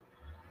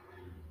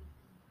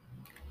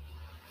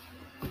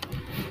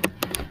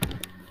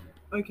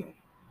Okay,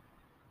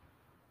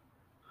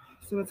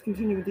 so let's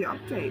continue with the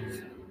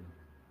update.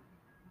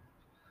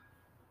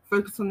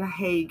 Focus on the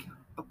Hague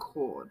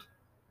Accord.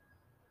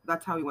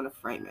 That's how we want to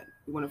frame it.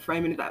 We want to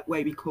frame it that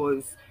way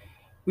because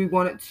we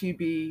want it to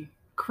be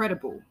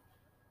credible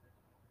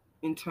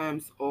in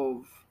terms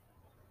of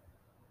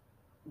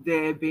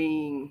there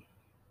being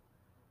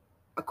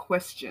a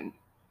question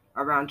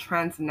around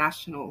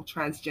transnational,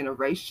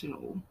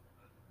 transgenerational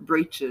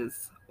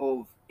breaches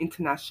of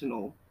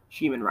international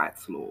human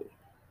rights law.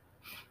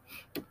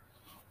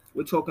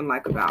 We're talking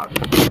like about,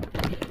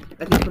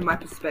 I think from my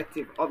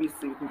perspective,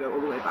 obviously we can go all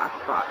the way back,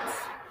 but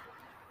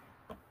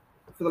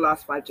for the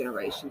last 5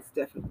 generations,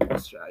 definitely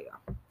Australia.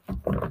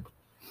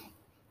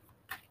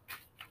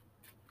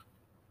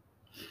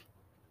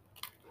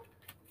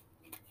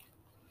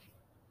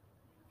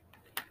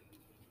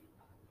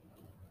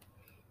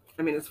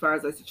 I mean, as far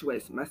as I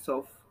situate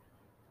myself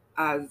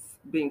as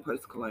being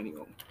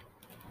post-colonial.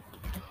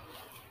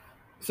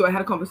 So I had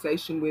a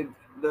conversation with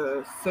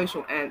the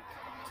social aunt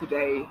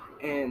today,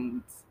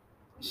 and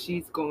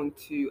she's going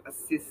to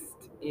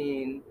assist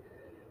in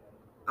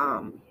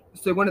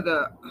so one of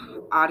the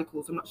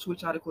articles, I'm not sure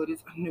which article it is.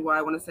 I don't know why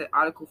I want to say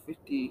Article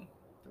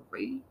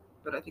 53,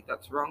 but I think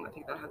that's wrong. I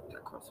think that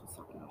cross with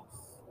something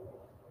else.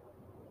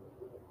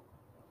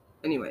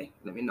 Anyway,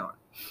 let me not.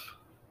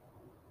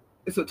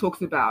 So it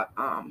talks about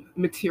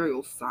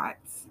material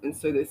sites, and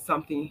so there's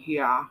something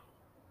here,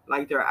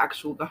 like there are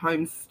actual, the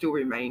homes still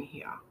remain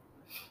here.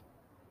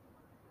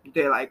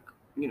 They're like,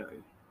 you know,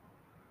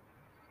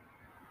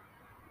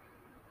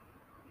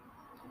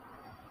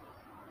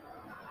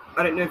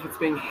 I don't know if it's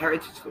being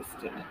heritage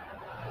listed.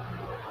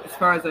 As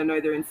far as I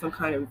know, they're in some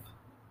kind of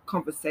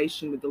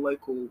conversation with the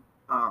local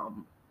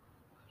um,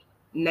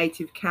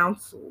 native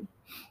council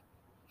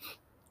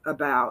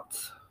about,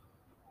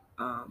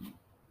 um,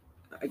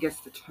 I guess,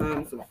 the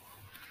terms of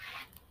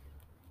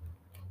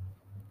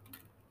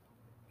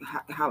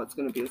how it's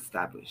going to be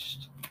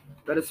established.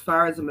 But as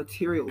far as a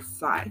material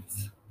site,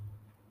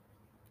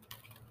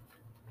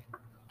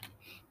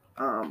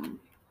 um,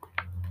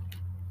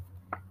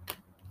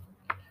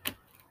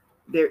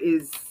 there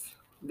is,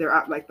 there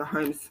are like the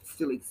homes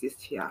still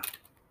exist here,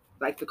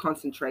 like the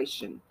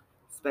concentration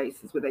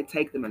spaces where they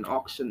take them and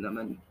auction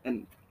them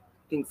and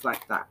things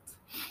like that.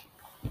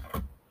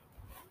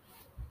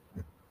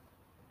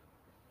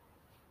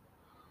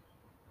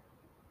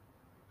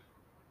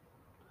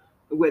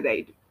 Where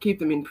they'd keep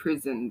them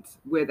imprisoned,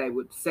 where they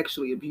would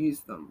sexually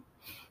abuse them,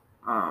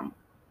 um,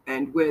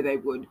 and where they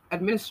would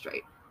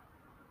administrate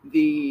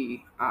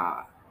the,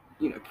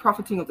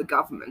 profiting of the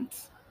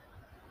government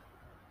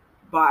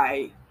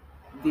by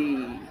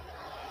the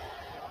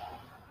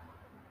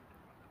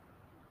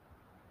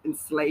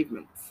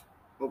enslavement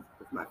of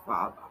my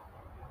father.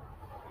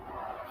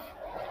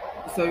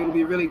 So it'll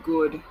be really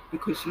good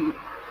because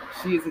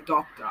she is a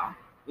doctor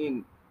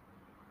in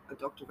a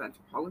doctor of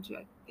anthropology,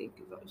 I think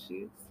is what she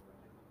is,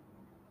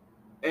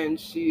 and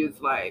she is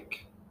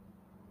like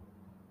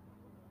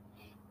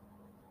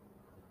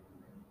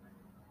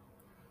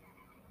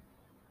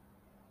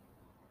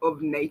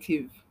of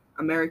Native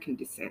American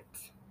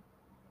descent.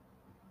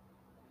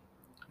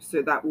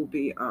 So that will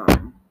be, I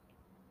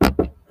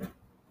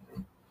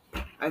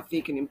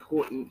think, an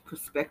important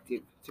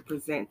perspective to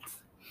present.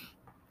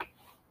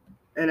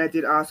 And I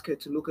did ask her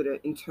to look at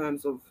it in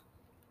terms of,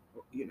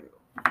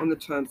 on the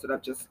terms that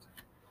I've just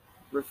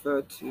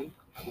referred to.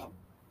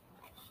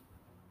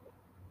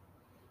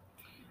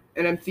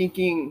 And I'm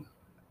thinking,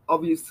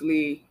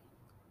 obviously,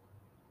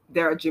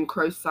 there are Jim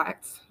Crow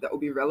sites that will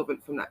be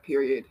relevant from that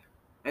period,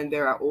 and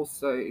there are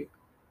also,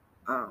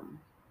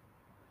 um,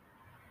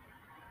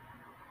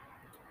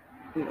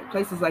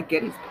 places like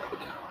Gettysburg,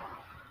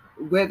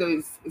 where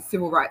those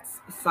civil rights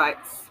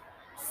sites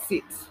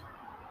sit,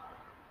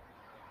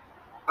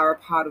 are a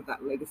part of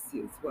that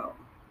legacy as well.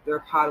 They're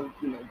a part of,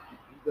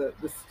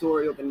 the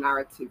story or the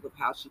narrative of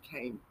how she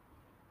came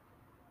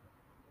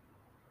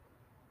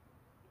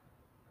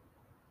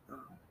um,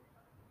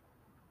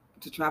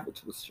 to travel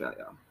to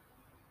Australia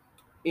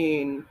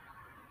in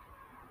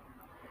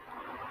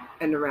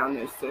and around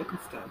those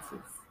circumstances.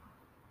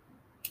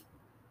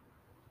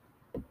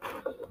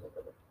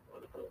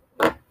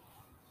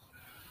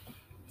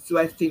 So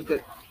I think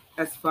that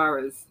as far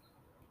as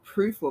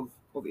proof of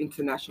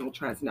international,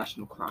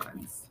 transnational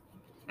crimes,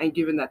 and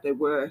given that there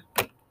were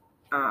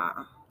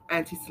uh,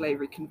 anti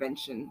slavery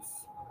conventions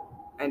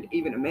and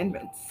even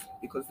amendments,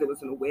 because there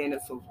was an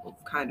awareness of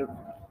kind of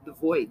the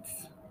voids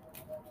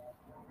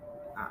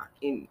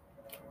in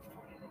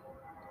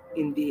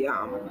the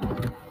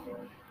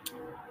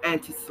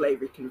anti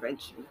slavery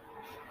convention,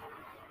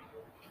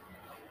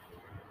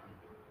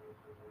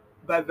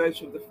 by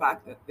virtue of the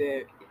fact that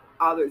there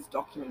are those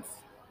documents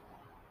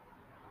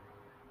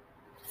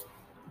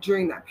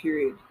during that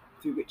period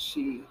through which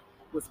she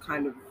was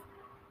kind of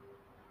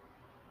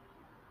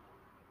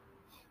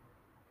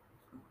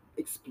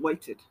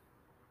exploited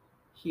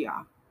here.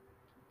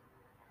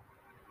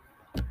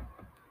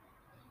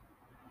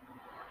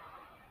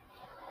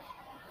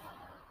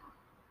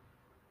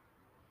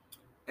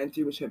 and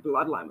through which her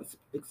bloodline was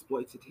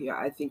exploited here,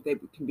 I think they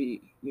can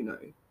be,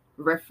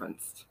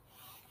 referenced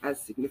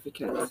as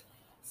significant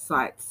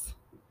sites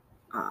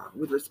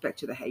with respect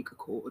to the Hague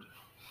Accord.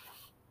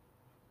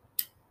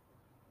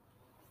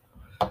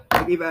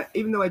 Like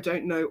even though I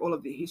don't know all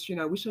of the history,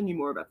 and I wish I knew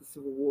more about the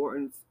Civil War,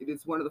 and it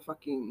is one of the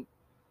fucking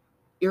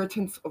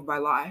irritants of my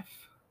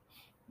life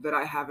that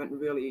I haven't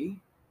really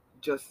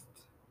just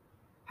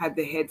had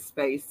the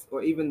headspace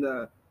or even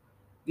the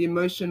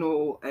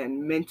emotional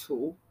and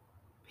mental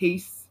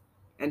peace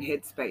and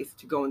headspace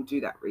to go and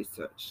do that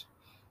research.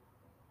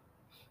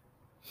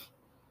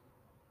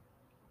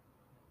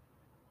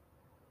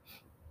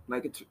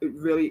 Like it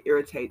really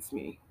irritates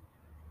me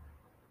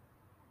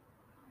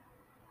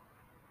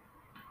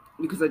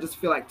because I just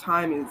feel like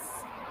time is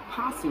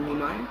passing,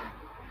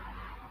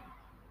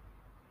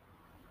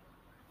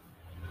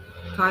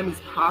 Time is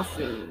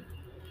passing.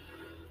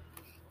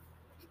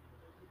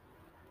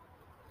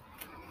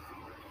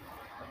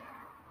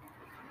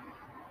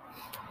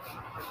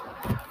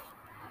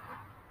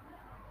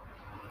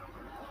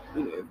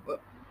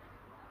 But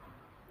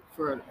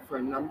for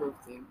a number of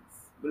things.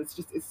 But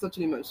it's such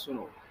an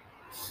emotional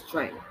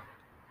strain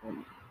on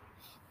me.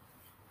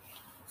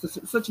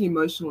 Such an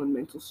emotional and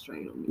mental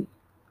strain on me.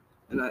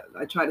 And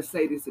I try to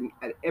say this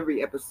at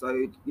every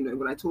episode,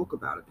 when I talk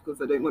about it,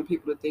 because I don't want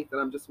people to think that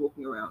I'm just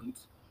walking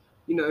around,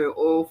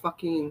 all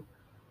fucking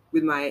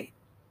with my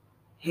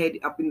head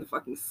up in the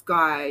fucking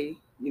sky,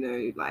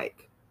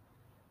 like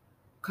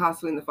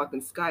castle in the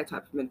fucking sky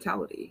type of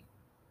mentality.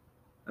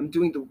 I'm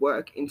doing the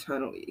work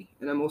internally,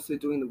 and I'm also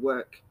doing the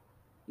work,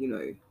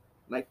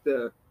 like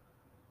the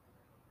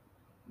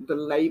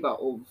labor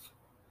of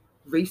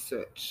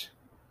research.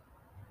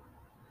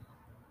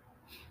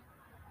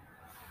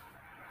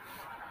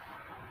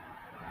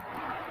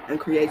 And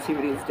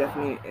creativity is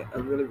definitely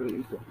a really, really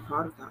important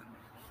part of that.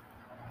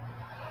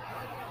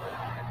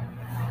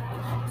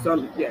 So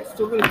I'm,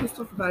 still really pissed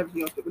off about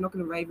everything else, but we're not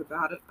going to rave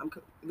about it.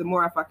 The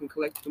more I fucking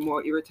collect, the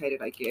more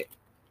irritated I get,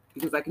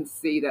 because I can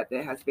see that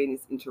there has been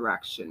this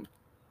interaction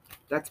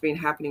that's been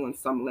happening on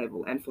some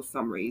level, and for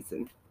some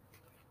reason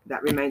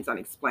that remains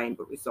unexplained,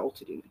 but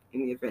resulted in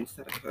the events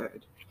that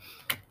occurred.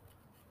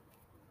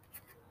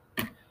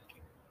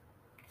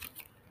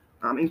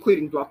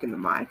 Including blocking the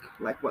mic.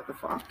 Like, what the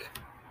fuck?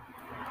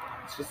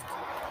 It's just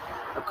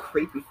a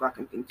creepy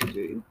fucking thing to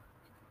do.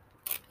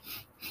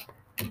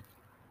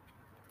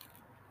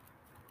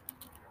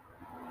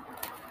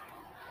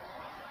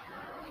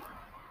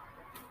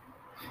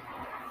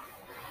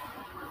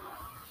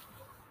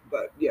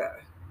 But yeah,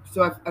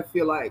 so I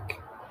feel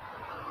like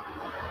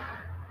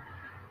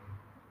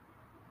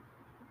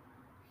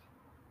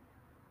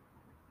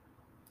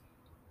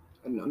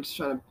I'm just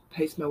trying to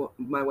pace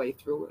my way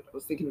through it. I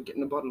was thinking of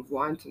getting a bottle of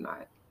wine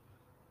tonight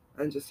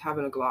and just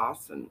having a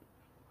glass and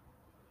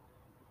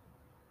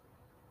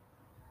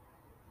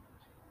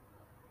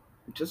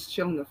just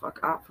chilling the fuck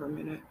out for a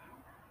minute.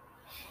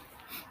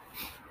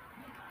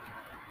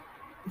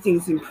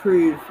 Things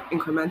improve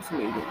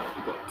incrementally,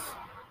 but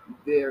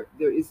there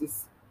is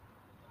this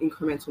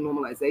incremental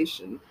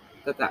normalization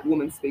that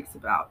woman speaks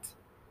about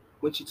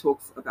when she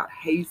talks about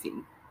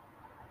hazing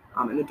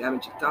and the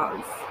damage it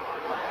does.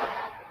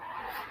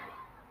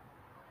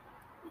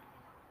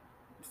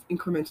 This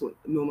incremental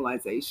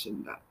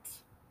normalization that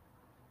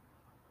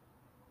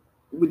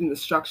within the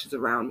structures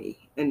around me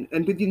and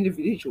with the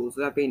individuals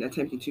that I've been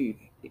attempting to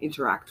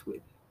interact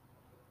with.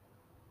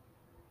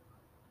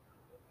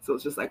 So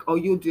it's just like, oh,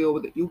 you'll deal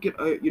with it. You'll get,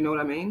 you know what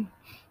I mean?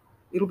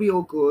 It'll be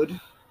all good.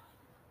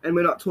 And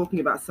we're not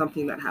talking about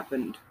something that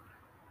happened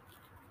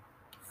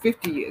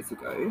 50 years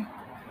ago.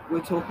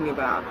 We're talking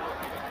about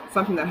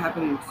something that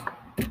happened,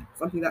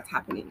 something that's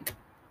happening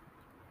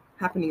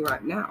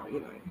right now,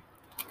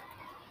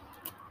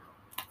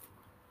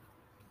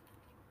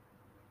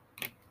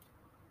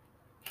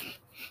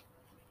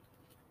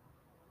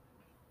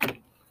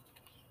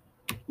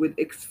 with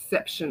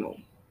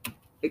exceptional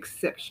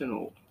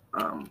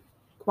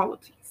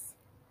qualities.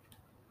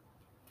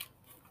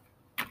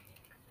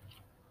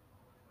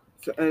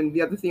 So, and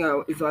the other thing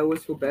is I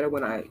always feel better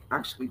when I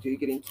actually do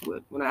get into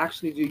it. When I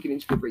actually do get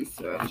into the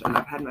research and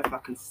I've had my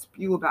fucking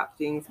spew about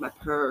things, my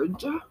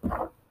purge.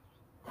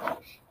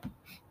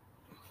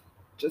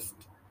 Just,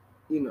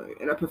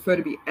 and I prefer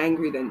to be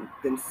angry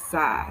than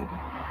sad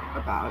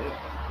about it.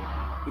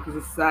 Because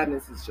the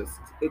sadness is just,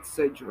 it's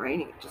so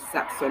draining. It just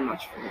saps so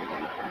much from me.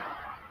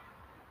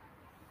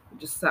 It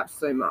just saps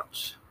so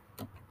much.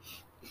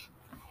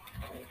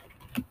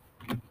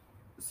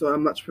 So I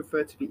much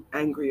prefer to be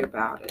angry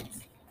about it.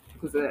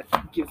 Because then it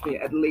gives me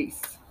at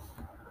least,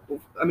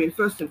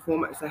 first and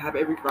foremost, I have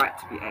every right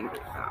to be angry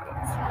about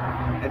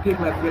it. And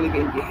people have really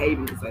been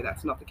behaving as though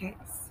that's not the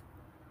case.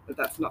 But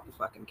that's not the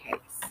fucking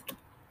case.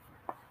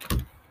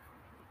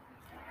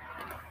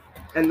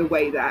 And the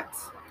way that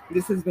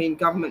this has been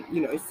government,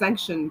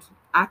 sanctioned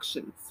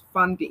actions,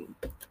 funding,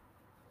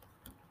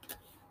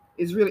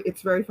 it's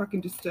very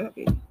fucking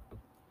disturbing.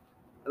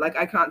 Like,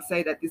 I can't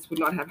say that this would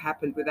not have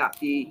happened without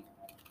the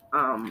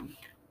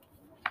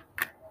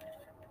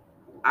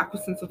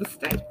acquiescence of the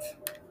state.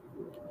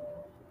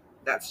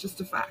 That's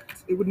just a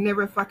fact. It would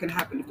never fucking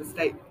happen if the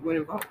state weren't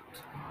involved.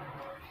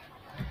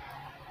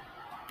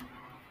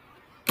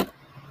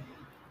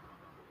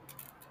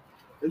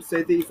 And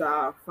so these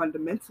are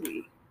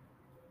fundamentally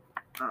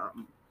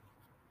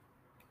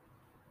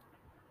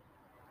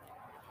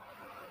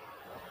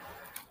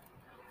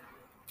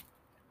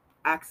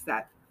acts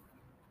that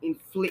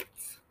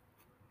inflict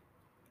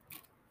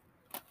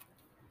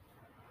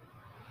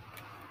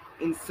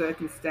in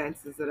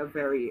circumstances that are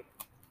very,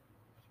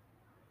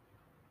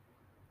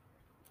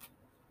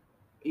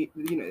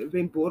 they've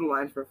been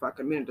borderline for a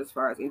fucking minute as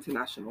far as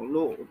international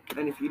law.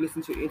 And if you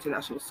listen to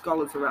international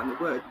scholars around the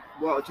world,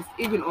 well, just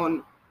even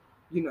on,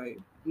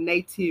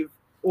 Native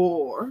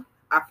or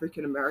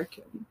African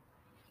American,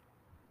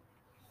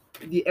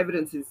 the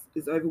evidence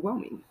is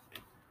overwhelming.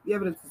 The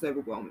evidence is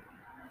overwhelming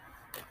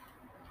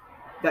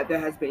that there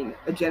has been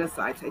a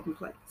genocide taking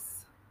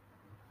place.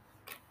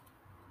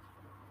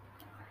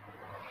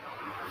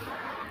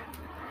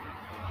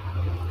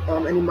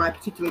 And in my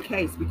particular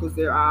case, because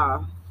there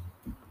are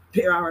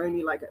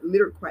only like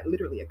quite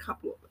literally a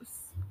couple of us.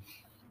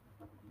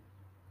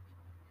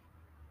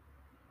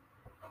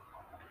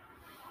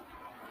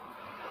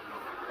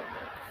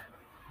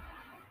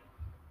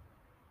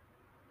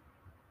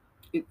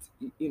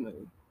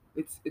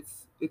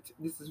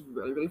 This is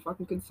really, really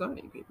fucking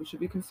concerning. People should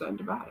be concerned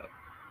about it.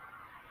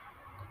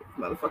 If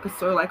motherfuckers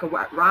saw like a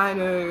white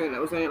rhino and there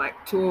was only like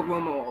 2 of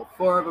them or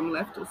 4 of them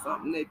left or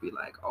something, they'd be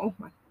like, oh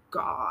my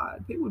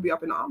God. People would be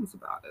up in arms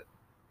about it.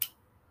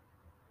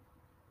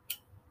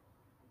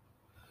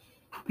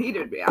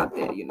 Peter'd be out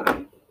there,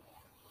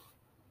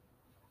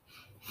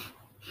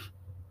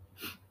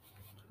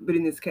 But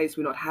in this case,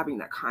 we're not having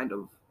that kind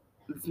of,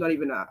 it's not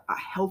even a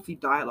healthy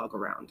dialogue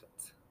around it.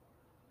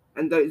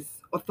 And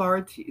those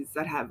authorities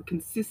that have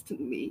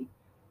consistently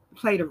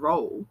played a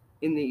role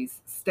in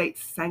these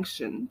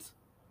state-sanctioned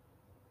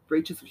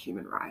breaches of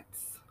human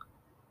rights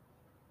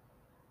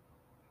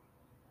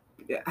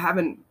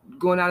haven't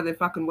gone out of their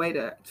fucking way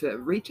to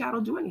reach out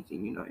or do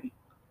anything,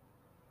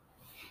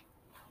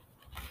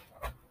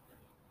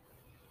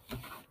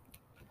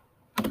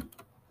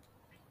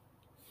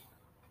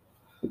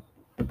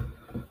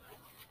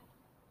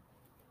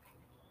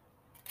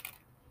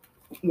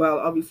 Well,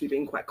 obviously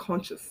being quite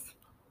conscious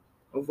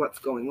of what's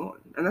going on.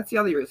 And that's the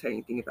other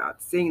irritating thing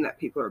about seeing that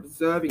people are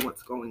observing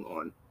what's going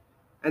on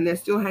and they're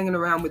still hanging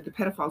around with the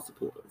pedophile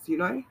supporters,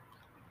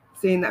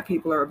 Seeing that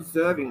people are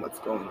observing what's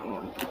going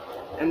on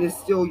and they're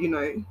still,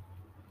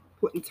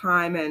 putting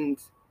time and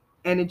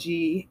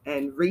energy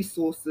and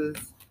resources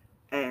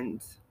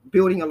and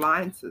building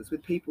alliances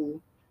with people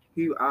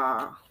who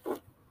are,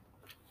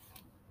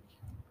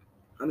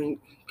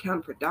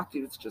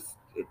 counterproductive.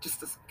 It just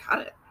doesn't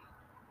cut it.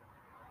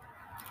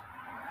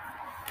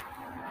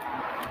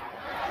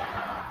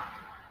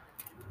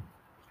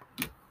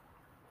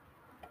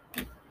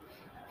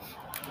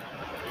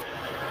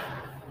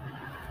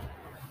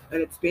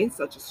 And it's been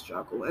such a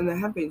struggle, and there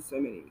have been so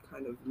many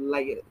kind of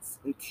layers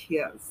and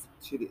tiers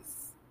to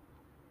this.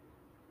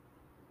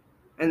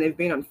 And they've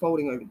been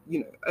unfolding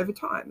over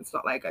time. It's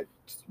not like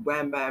just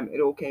wham bam,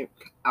 it all came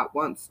at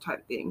once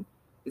type thing.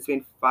 It's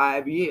been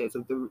 5 years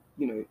of the,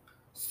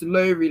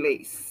 slow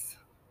release,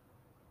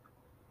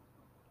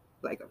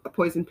 like a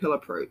poison pill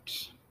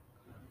approach,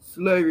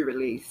 slow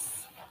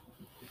release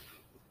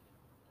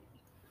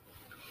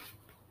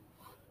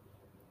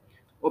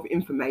of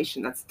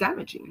information that's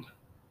damaging.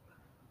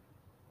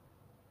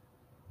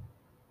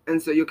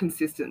 And so you're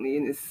consistently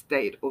in this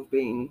state of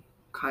being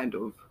kind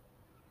of,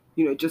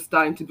 just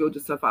starting to build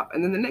yourself up.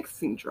 And then the next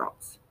thing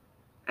drops.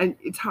 And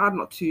it's hard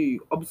not to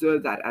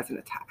observe that as an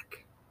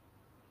attack.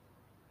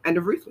 And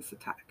a ruthless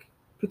attack.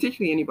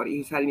 Particularly anybody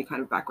who's had any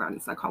kind of background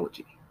in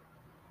psychology.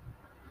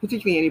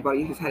 Particularly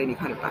anybody who's had any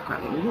kind of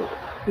background in law.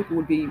 People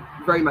would be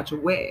very much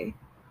aware,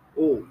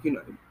 or,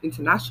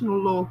 international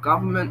law,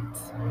 government,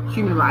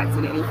 human rights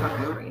in any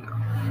fucking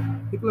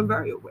arena. People are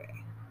very aware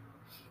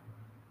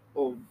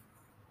of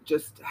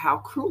just how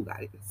cruel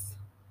that is.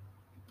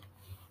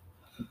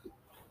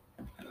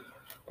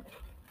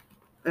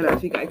 And I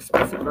think I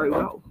express it very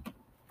well.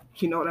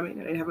 You know what I mean?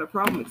 I didn't have a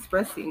problem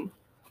expressing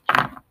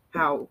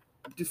how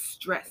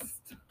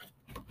distressed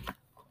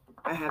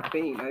I have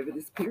been over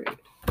this period.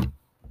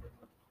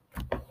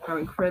 How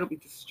incredibly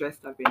distressed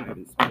I've been over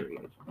this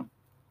period.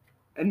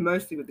 And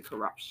mostly with the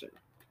corruption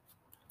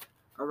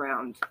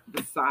around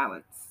the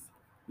silence,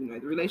 the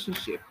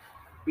relationship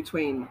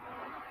between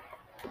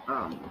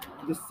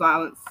the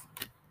silence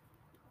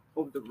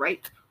of the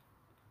rape,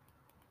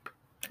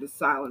 the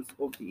silence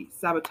of the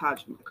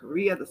sabotage of my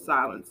career, the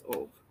silence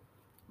of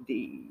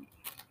the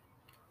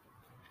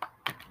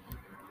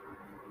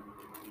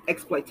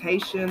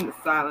exploitation, the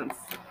silence,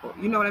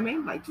 you know what I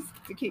mean? Like, just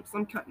to keep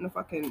some kind of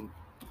fucking,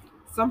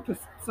 some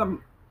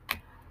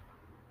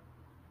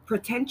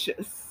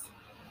pretentious,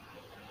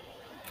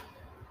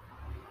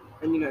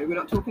 and we're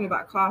not talking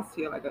about class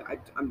here. Like,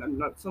 I'm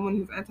not someone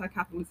who's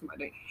anti-capitalism. I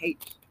don't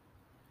hate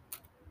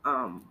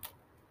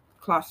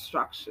class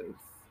structures,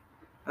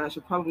 and I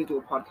should probably do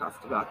a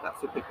podcast about that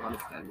so people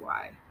understand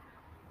why.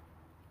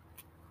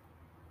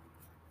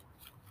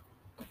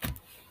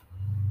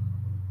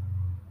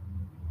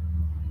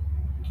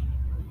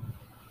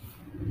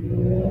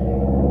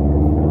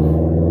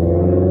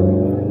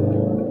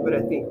 But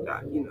I think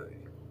that,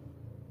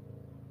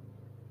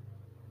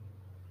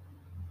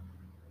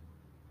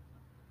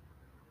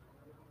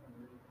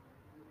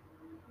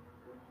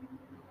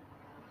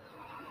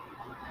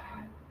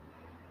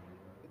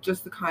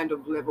 just the kind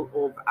of level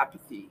of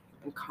apathy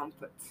and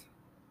comfort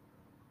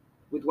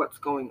with what's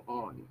going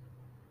on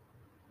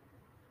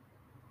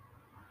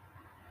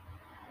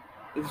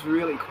is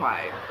really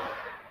quite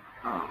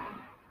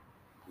um,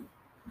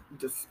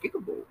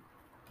 despicable.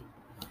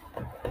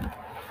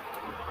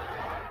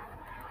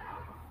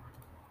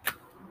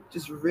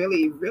 Just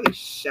really, really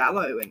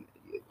shallow and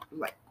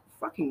like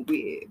fucking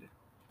weird.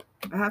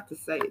 I have to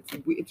say,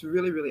 it's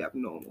really, really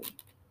abnormal.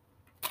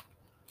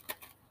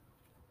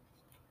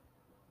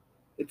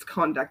 It's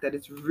conduct that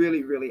is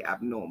really, really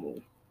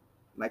abnormal,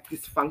 like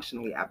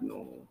dysfunctionally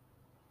abnormal.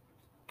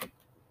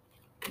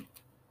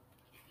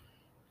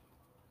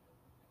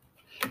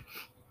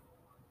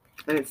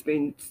 And it's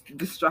been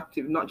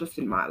destructive, not just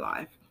in my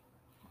life,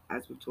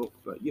 as we've talked,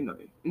 but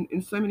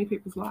in so many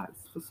people's lives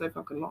for so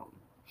fucking long.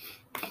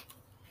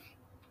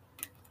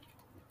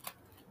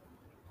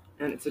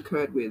 And it's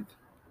occurred with,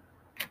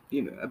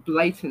 a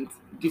blatant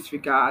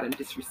disregard and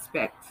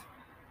disrespect,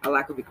 a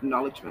lack of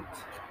acknowledgement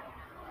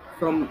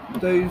from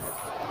those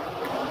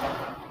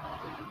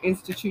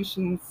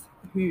institutions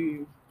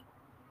who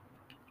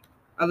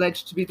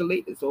alleged to be the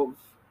leaders of,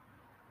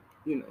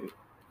 you know,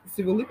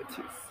 civil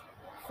liberties,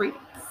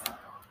 freedoms.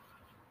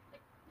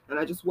 And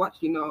I just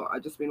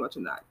been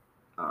watching that,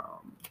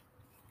 um,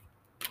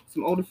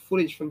 some older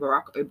footage from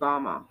Barack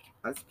Obama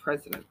as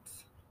president.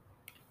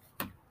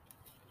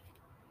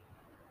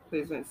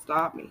 Please don't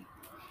stop me.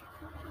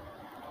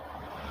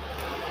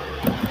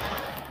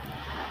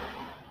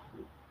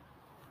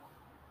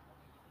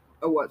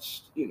 I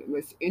watched,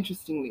 most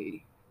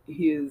interestingly,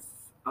 his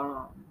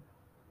um,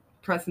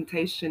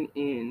 presentation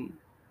in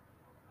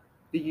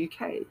the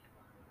UK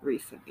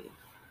recently.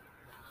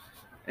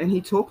 And he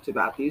talked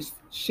about these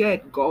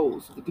shared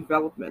goals of the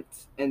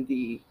development and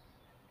the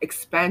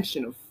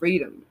expansion of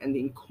freedom and the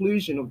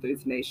inclusion of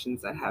those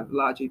nations that have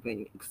largely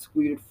been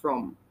excluded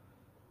from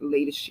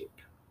leadership,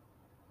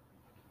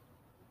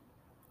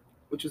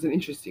 which was an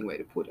interesting way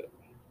to put it.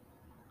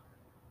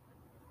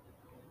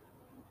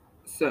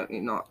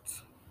 Certainly not.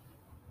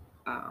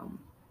 Um,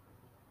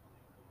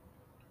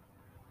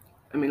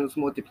 it was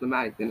more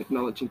diplomatic than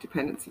acknowledging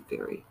dependency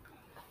theory.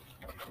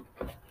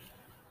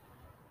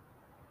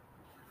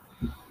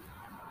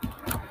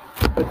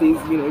 But these,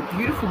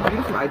 beautiful,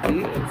 beautiful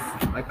ideas.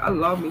 Like, I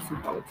love me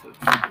some politics.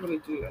 I really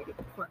do. I get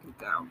fucking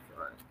down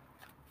for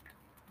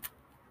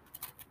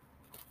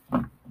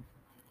it.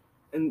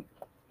 And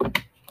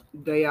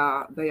they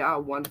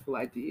are wonderful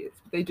ideas.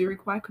 They do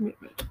require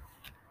commitment.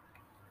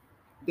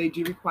 They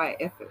do require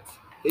effort.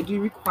 They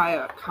do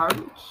require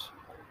courage.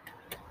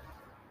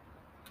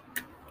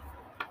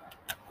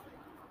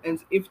 And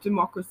if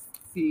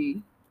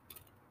democracy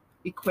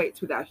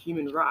equates with our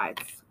human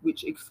rights,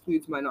 which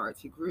excludes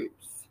minority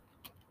groups,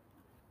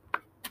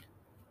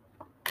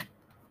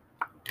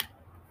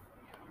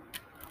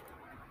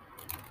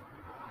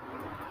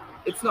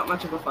 it's not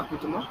much of a fucking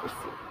democracy.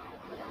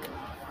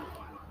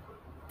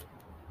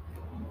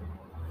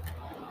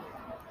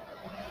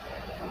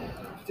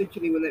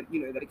 Particularly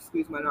when that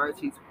excludes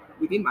minorities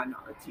within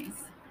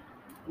minorities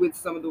with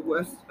some of the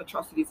worst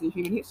atrocities in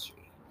human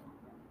history.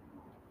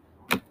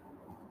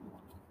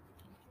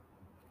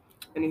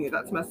 Anyway,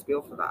 that's my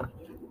spiel for that.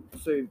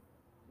 So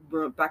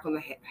we're back on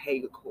the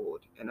Hague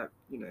Accord, and I,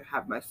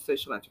 have my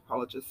social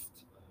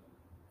anthropologist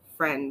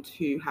friend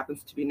who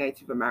happens to be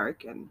Native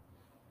American,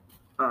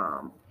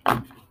 um,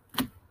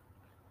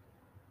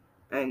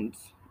 and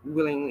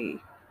willingly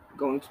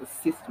going to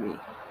assist me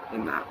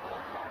in that,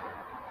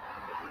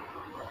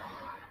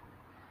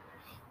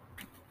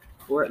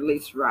 or at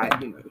least write.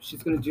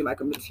 She's going to do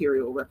like a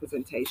material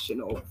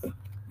representation of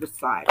the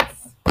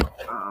sites,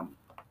 um,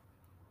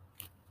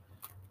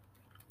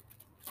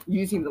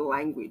 using the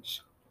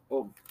language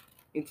of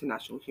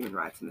international human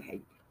rights in the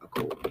Hague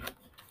Accord.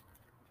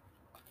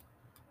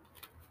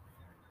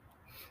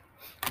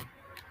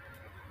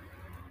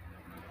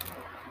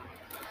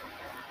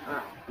 All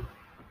right.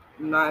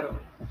 Nairo.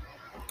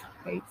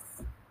 Peace.